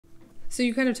So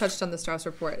you kind of touched on the Strauss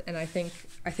report, and I think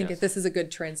Yes. this is a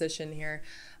good transition here.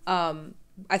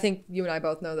 I think you and I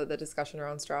both know that the discussion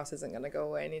around Strauss isn't going to go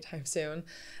away anytime soon.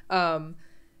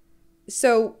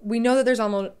 So we know that there's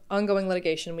ongoing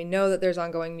litigation. We know that there's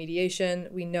ongoing mediation.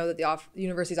 We know that the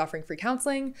university is offering free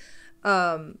counseling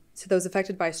to those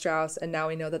affected by Strauss, and now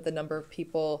we know that the number of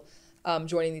people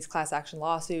joining these class action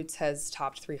lawsuits has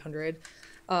topped 300.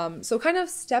 So kind of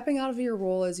stepping out of your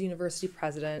role as university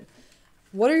president,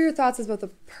 what are your thoughts as both a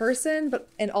person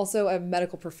and also a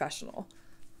medical professional?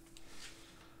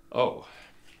 Oh,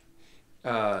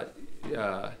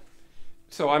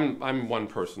 so I'm one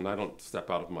person. I don't step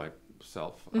out of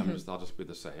myself. I'll just be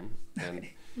the same. And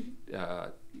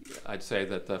I'd say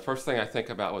that the first thing I think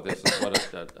about with this is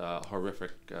what a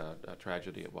horrific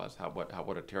tragedy it was.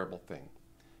 What a terrible thing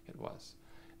it was.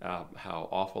 How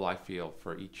awful I feel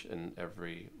for each and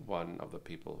every one of the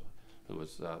people who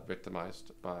was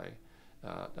victimized by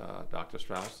Dr.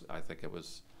 Strauss. I think it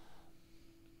was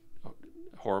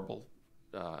horrible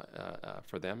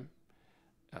for them.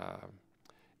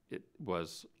 It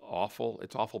was awful.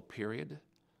 It's awful, period,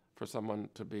 for someone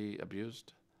to be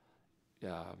abused.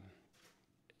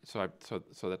 So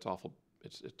that's awful.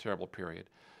 It's a terrible, period.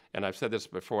 And I've said this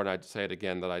before, and I'd say it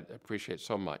again, that I appreciate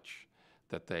so much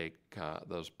that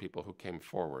those people who came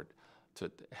forward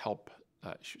to help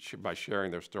by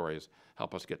sharing their stories,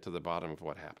 help us get to the bottom of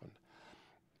what happened.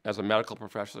 As a medical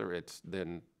professor, it's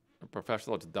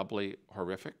doubly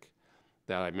horrific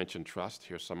that I mentioned trust.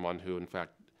 Here's someone who, in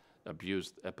fact,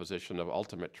 abused a position of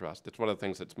ultimate trust. It's one of the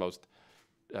things that's most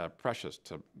precious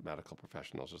to medical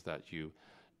professionals, is that you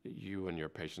and your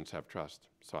patients have trust.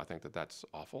 So I think that that's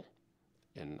awful,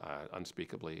 and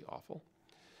unspeakably awful.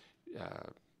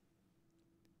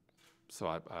 So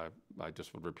I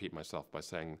just would repeat myself by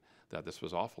saying that this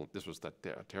was awful. This was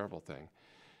a terrible thing,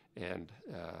 and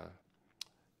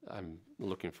I'm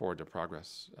looking forward to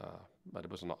progress. But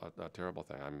it was a terrible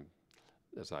thing.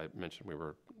 As I mentioned, we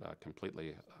were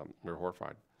we were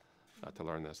horrified to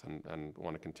learn this, and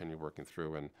want to continue working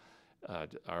through and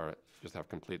just have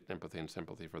complete empathy and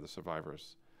sympathy for the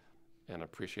survivors, and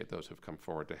appreciate those who've come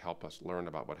forward to help us learn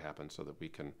about what happened, so that we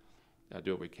can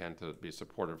do what we can to be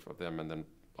supportive of them, and then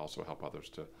also help others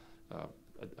to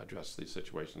address these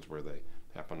situations where they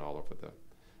happen all over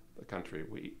the country.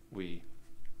 We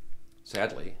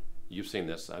sadly, you've seen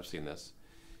this, I've seen this,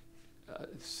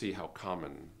 see how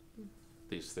common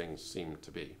these things seem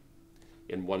to be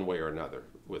in one way or another,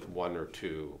 with one or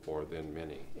two or then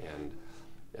many. And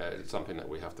it's something that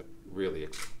we have to really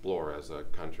explore as a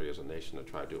country, as a nation, to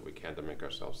try to do what we can to make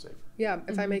ourselves safer. Yeah,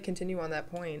 if I may continue on that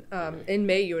point. In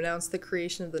May, you announced the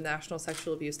creation of the National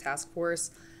Sexual Abuse Task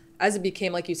Force, as it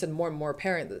became, like you said, more and more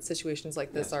apparent that situations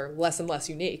like this are less and less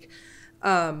unique.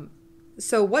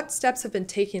 So what steps have been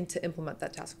taken to implement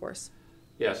that task force?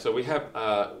 Yeah, so we have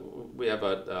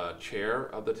a chair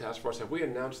of the task force. Have we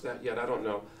announced that yet? I don't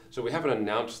know. So we haven't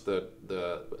announced I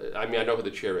know who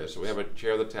the chair is. So we have a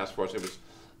chair of the task force. It was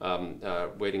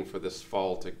waiting for this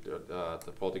fall to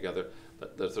pull together.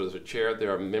 So there's a chair.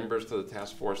 There are members to the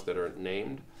task force that are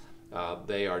named.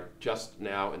 They are just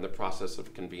now in the process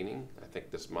of convening. I think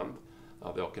this month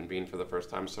they'll convene for the first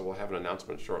time. So we'll have an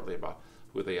announcement shortly about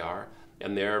who they are.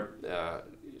 And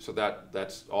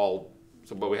that's all.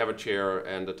 So, but we have a chair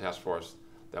and a task force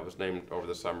that was named over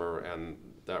the summer, and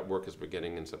that work is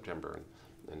beginning in September.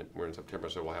 And we're in September,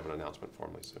 so we'll have an announcement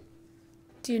formally soon.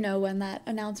 Do you know when that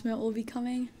announcement will be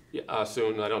coming? Yeah,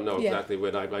 soon. I don't know exactly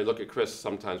when. I look at Chris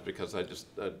sometimes because I just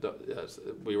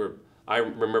I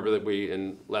remember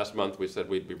that last month we said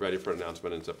we'd be ready for an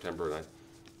announcement in September, and I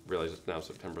realize it's now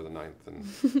September the 9th, and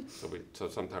so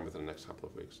sometime within the next couple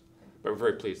of weeks. But we're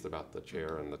very pleased about the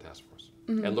chair and the task force,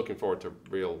 and looking forward to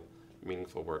real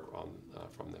meaningful work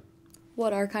from them.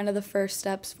 What are kind of the first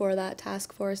steps for that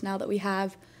task force now that we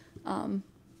have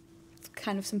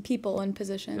kind of some people in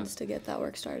positions to get that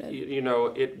work started?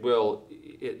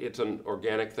 It's an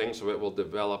organic thing, so it will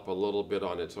develop a little bit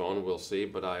on its own. We'll see,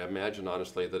 but I imagine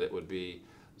honestly that it would be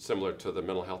similar to the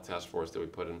mental health task force that we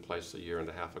put in place a year and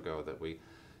a half ago. That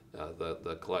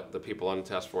the people on the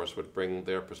task force would bring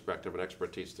their perspective and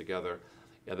expertise together,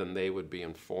 and then they would be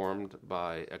informed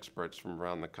by experts from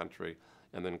around the country,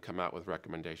 and then come out with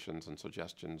recommendations and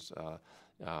suggestions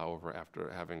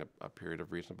after having a period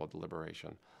of reasonable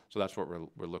deliberation. So that's what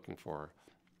we're looking for,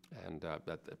 and that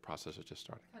the process is just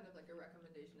starting. Kind of like a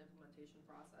recommendation implementation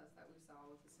process that we saw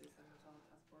with the Susan Mattel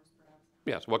task force, perhaps.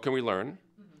 Yes. What can we learn?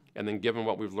 And then, given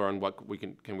what we've learned, what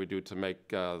can we do to make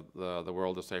the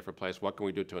world a safer place? What can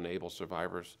we do to enable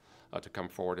survivors to come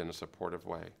forward in a supportive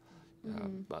way?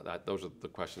 Those are the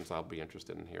questions I'll be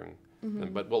interested in hearing.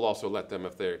 But we'll also let them,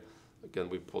 if again,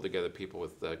 we pull together people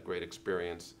with great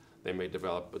experience. They may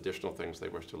develop additional things they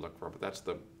wish to look for, but that's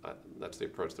the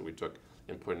approach that we took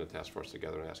in putting the task force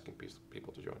together and asking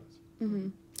people to join us. Mm-hmm.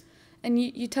 And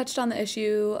you touched on the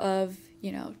issue of,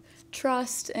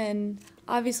 trust, and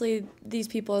obviously these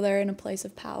people, they're in a place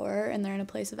of power and they're in a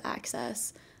place of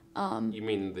access. You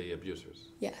mean the abusers?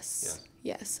 Yes.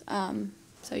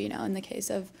 So, in the case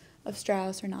of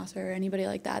Strauss or Nasser or anybody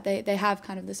like that, they have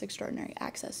kind of this extraordinary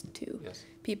access to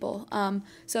people.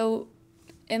 So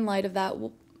in light of that,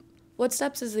 what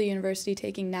steps is the university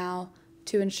taking now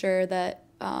to ensure that,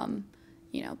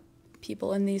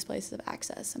 people in these places of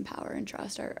access and power and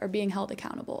trust are being held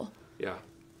accountable? Yeah.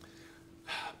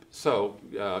 So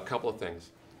a couple of things.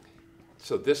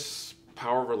 So this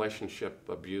power relationship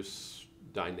abuse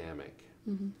dynamic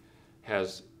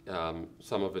has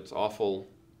some of its awful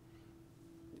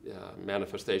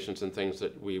manifestations and things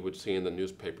that we would see in the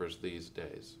newspapers these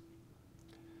days.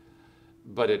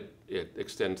 But it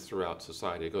extends throughout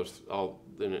society. It goes all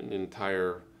in an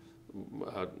entire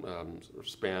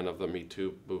span of the Me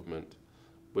Too movement.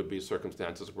 Would be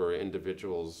circumstances where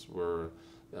individuals were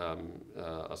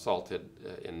assaulted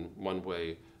in one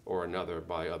way or another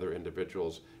by other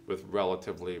individuals with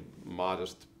relatively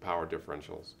modest power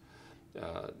differentials,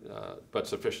 but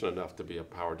sufficient enough to be a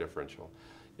power differential.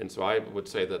 And so I would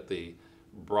say that the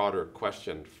broader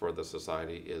question for the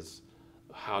society is,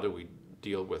 how do we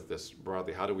deal with this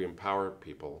broadly? How do we empower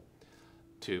people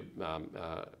to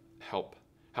help?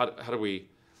 How do we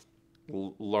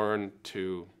learn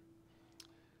to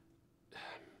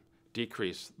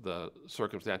decrease the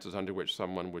circumstances under which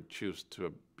someone would choose to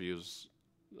abuse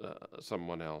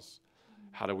someone else?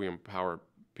 How do we empower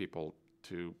people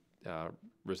to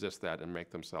resist that and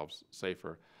make themselves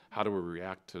safer? How do we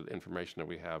react to the information that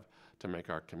we have to make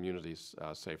our communities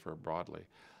safer broadly?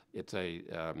 It's a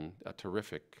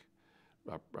terrific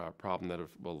problem that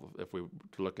if we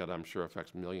look at, I'm sure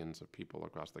affects millions of people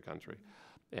across the country.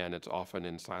 And it's often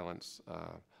in silence,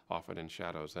 often in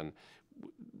shadows. And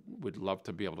we'd love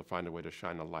to be able to find a way to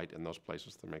shine a light in those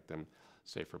places to make them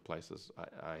safer places.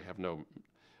 I have no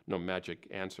magic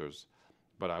answers,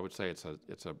 but I would say it's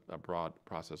a broad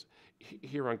process.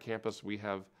 Here on campus, we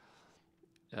have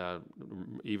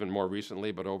even more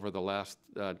recently, but over the last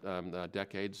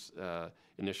decades,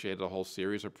 initiated a whole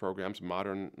series of programs,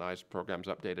 modernized programs,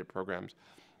 updated programs.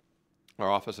 Our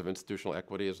Office of Institutional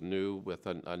Equity is new with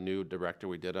a new director.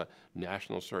 We did a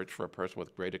national search for a person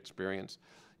with great experience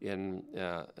in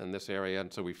this area,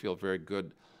 and so we feel very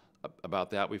good about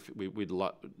that.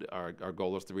 Our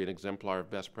goal is to be an exemplar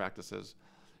of best practices,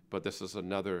 but this is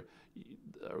another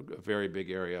very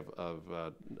big area of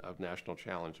national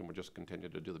challenge, and we'll just continue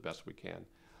to do the best we can.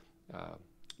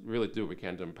 Really do what we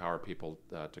can to empower people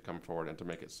to come forward and to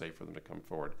make it safe for them to come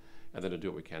forward, and then to do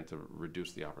what we can to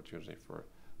reduce the opportunity for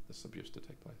this abuse to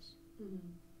take place.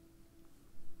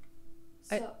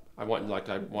 I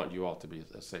want you all to be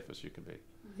as safe as you can be.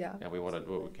 Yeah. And we want to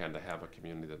do what we can to have a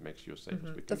community that makes you as safe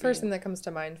as we can. The first thing that comes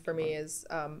to mind for me is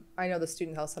I know the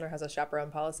Student Health Center has a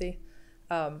chaperone policy.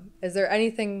 Is there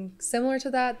anything similar to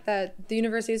that the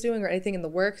university is doing, or anything in the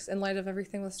works in light of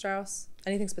everything with Strauss?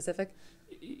 Anything specific?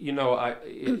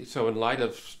 So in light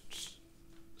of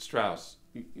Strauss,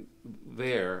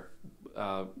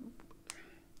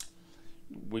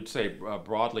 we'd say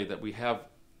broadly that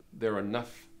there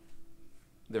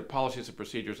are policies and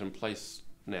procedures in place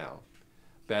now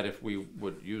that if we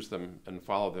would use them and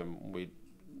follow them, we'd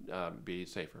be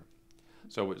safer.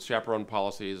 So with chaperone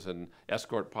policies and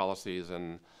escort policies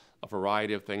and a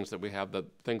variety of things that we have, the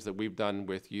things that we've done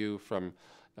with you from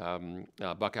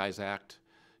Buckeyes Act,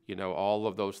 all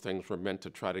of those things were meant to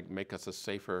try to make us a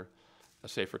safer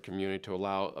community, to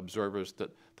allow observers to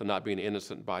not be an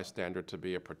innocent bystander, to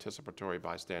be a participatory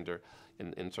bystander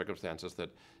in circumstances that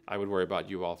I would worry about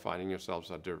you all finding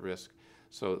yourselves under risk.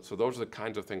 So those are the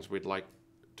kinds of things we'd like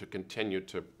to continue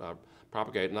to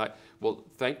propagate. And I will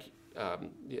thank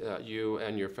you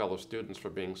and your fellow students for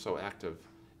being so active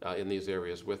in these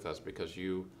areas with us, because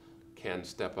you can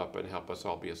step up and help us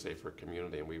all be a safer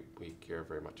community, and we care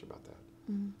very much about that.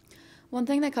 Mm-hmm. One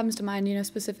thing that comes to mind,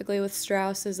 specifically with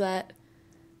Strauss, is that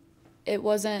it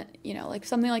wasn't, like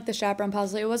something like the chaperone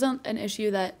policy, it wasn't an issue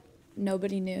that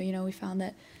nobody knew. We found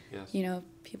that,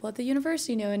 people at the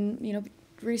university knew, and,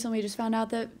 recently we just found out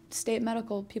that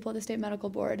people at the state medical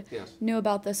board knew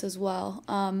about this as well.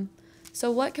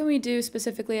 So what can we do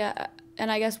specifically,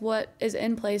 and I guess what is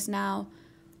in place now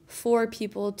for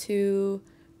people to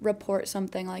report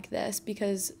something like this?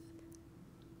 Because,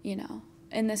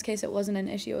 in this case, it wasn't an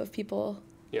issue of people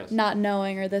not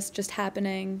knowing, or this just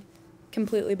happening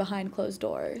completely behind closed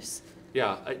doors.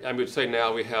 Yeah, I would say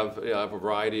now we have a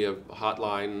variety of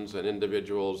hotlines and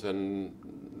individuals and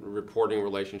reporting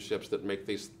relationships that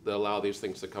that allow these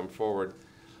things to come forward.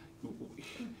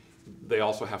 They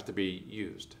also have to be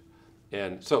used.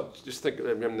 And so just think,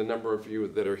 I mean, the number of you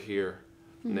that are here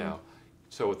now.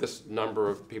 So with this number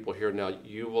of people here now,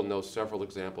 you will know several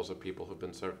examples of people who've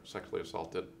been sexually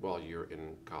assaulted while you're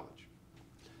in college.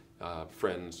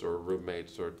 Friends or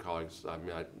roommates or colleagues. I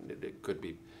mean, it could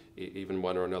be even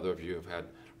one or another of you have had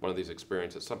one of these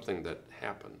experiences, something that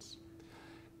happens.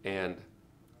 And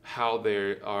how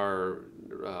they are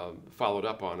followed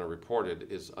up on or reported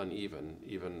is uneven,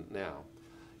 even now.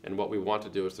 And what we want to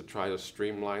do is to try to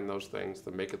streamline those things,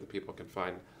 to make it that people can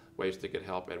find ways to get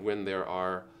help. And when there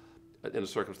are, in a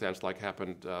circumstance like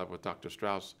happened with Dr.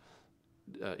 Strauss,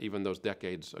 even those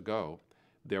decades ago,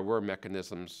 there were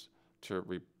mechanisms to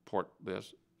report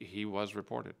this. He was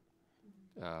reported.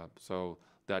 So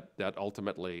that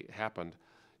ultimately happened.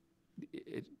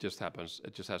 It just happens.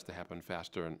 It just has to happen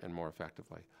faster and more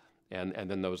effectively. And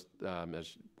then those,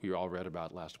 as we all read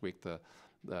about last week, the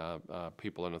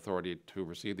people in authority to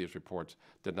receive these reports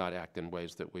did not act in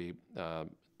ways that we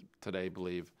today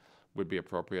believe would be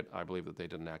appropriate. I believe that they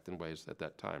didn't act in ways at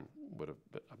that time would have.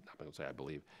 I'm not going to say I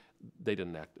believe they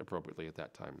didn't act appropriately at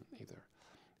that time either.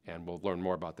 And we'll learn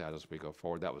more about that as we go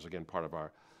forward. That was again part of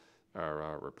our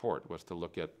report, was to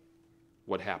look at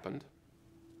what happened,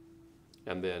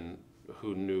 and then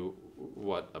who knew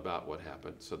what about what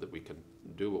happened, so that we can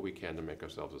do what we can to make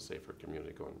ourselves a safer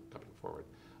community coming forward.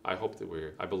 I hope that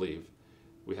I believe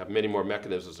we have many more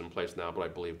mechanisms in place now, but I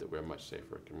believe that we're a much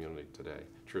safer community today,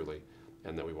 truly,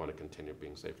 and that we want to continue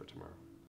being safer tomorrow.